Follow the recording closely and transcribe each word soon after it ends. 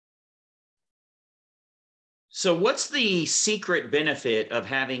So, what's the secret benefit of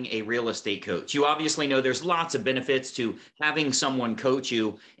having a real estate coach? You obviously know there's lots of benefits to having someone coach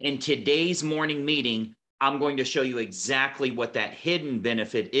you. In today's morning meeting, I'm going to show you exactly what that hidden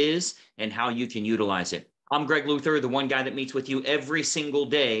benefit is and how you can utilize it. I'm Greg Luther, the one guy that meets with you every single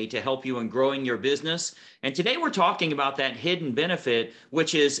day to help you in growing your business. And today we're talking about that hidden benefit,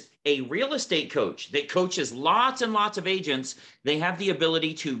 which is a real estate coach that coaches lots and lots of agents. They have the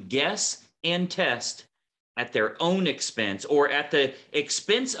ability to guess and test at their own expense or at the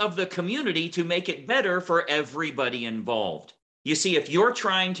expense of the community to make it better for everybody involved. You see, if you're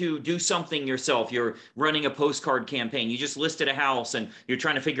trying to do something yourself, you're running a postcard campaign, you just listed a house and you're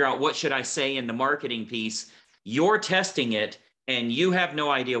trying to figure out what should I say in the marketing piece, you're testing it and you have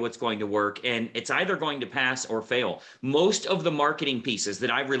no idea what's going to work, and it's either going to pass or fail. Most of the marketing pieces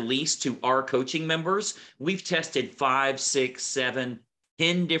that I release to our coaching members, we've tested 5, 6, 7,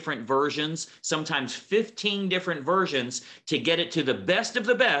 10 different versions, sometimes 15 different versions to get it to the best of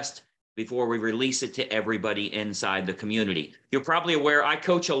the best before we release it to everybody inside the community. You're probably aware I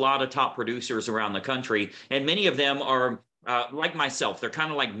coach a lot of top producers around the country, and many of them are like myself. They're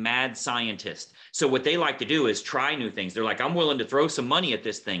kind of like mad scientists. So what they like to do is try new things. They're like, I'm willing to throw some money at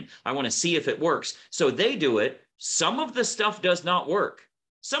this thing. I want to see if it works. So they do it. Some of the stuff does not work.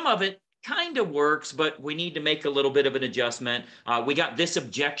 Some of it kind of works, but we need to make a little bit of an adjustment. We got this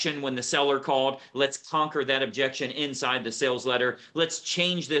objection when the seller called. Let's conquer that objection inside the sales letter. Let's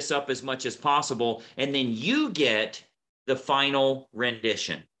change this up as much as possible. And then you get the final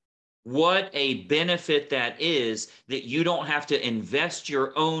rendition. What a benefit that is, that you don't have to invest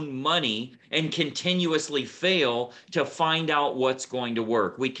your own money and continuously fail to find out what's going to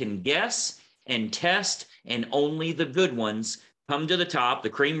work. We can guess and test, and only the good ones come to the top. The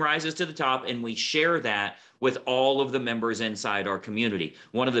cream rises to the top, and we share that with all of the members inside our community.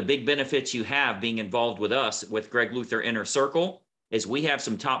 One of the big benefits you have being involved with us, with Greg Luther Inner Circle, is we have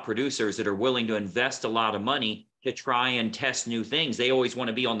some top producers that are willing to invest a lot of money to try and test new things. They always want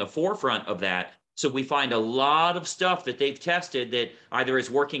to be on the forefront of that. So we find a lot of stuff that they've tested that either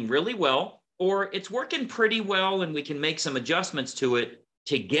is working really well or it's working pretty well, and we can make some adjustments to it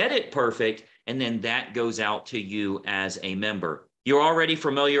to get it perfect. And then that goes out to you as a member. You're already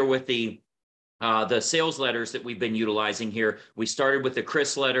familiar with the sales letters that we've been utilizing here. We started with the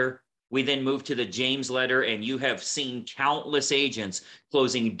Chris letter. We then moved to the James letter, and you have seen countless agents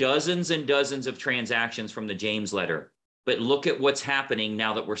closing dozens and dozens of transactions from the James letter. But look at what's happening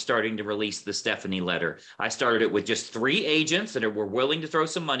now that we're starting to release the Stephanie letter. I started it with just 3 agents that were willing to throw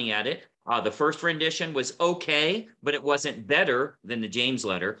some money at it. The first rendition was okay, but it wasn't better than the James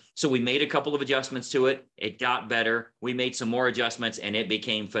letter. So we made a couple of adjustments to it. It got better. We made some more adjustments, and it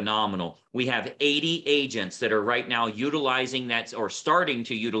became phenomenal. We have 80 agents that are right now utilizing that, or starting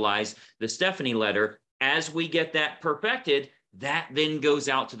to utilize the Stephanie letter. As we get that perfected, that then goes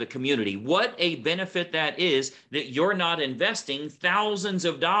out to the community. What a benefit that is, that you're not investing thousands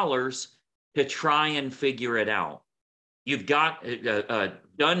of dollars to try and figure it out. You've got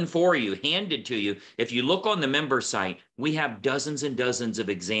done for you, handed to you. If you look on the member site, we have dozens and dozens of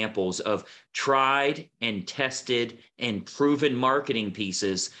examples of tried and tested and proven marketing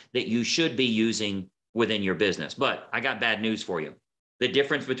pieces that you should be using within your business. But I got bad news for you. The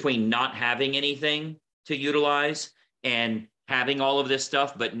difference between not having anything to utilize and having all of this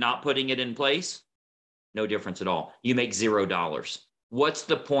stuff but not putting it in place, no difference at all. You make $0. What's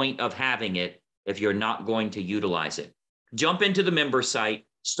the point of having it if you're not going to utilize it? Jump into the member site,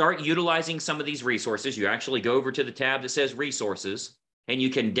 start utilizing some of these resources. You actually go over to the tab that says resources, and you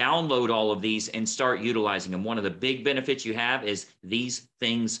can download all of these and start utilizing them. One of the big benefits you have is these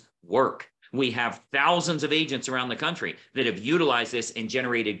things work. We have thousands of agents around the country that have utilized this and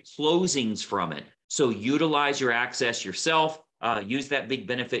generated closings from it. So utilize your access yourself. Use that big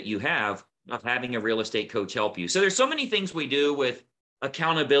benefit you have of having a real estate coach help you. So there's so many things we do with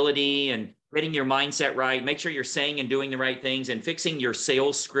accountability and getting your mindset right. Make sure you're saying and doing the right things, and fixing your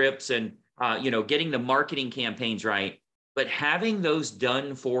sales scripts, and getting the marketing campaigns right. But having those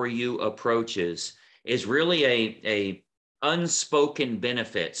done for you approaches is really a unspoken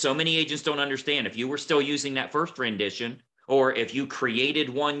benefit. So many agents don't understand. If you were still using that first rendition, or if you created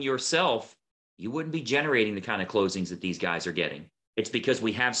one yourself, you wouldn't be generating the kind of closings that these guys are getting. It's because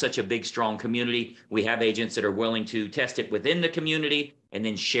we have such a big, strong community. We have agents that are willing to test it within the community and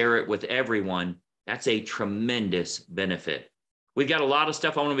then share it with everyone. That's a tremendous benefit. We've got a lot of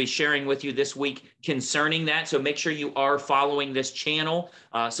stuff I want to be sharing with you this week concerning that. So make sure you are following this channel.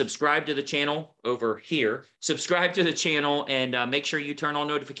 Subscribe to the channel over here. Subscribe to the channel, and make sure you turn on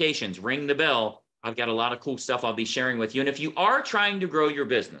notifications. Ring the bell. I've got a lot of cool stuff I'll be sharing with you. And if you are trying to grow your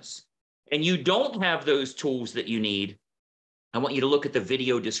business, and you don't have those tools that you need, I want you to look at the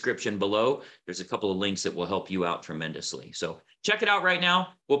video description below. There's a couple of links that will help you out tremendously. So check it out right now.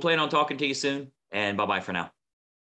 We'll plan on talking to you soon, and bye-bye for now.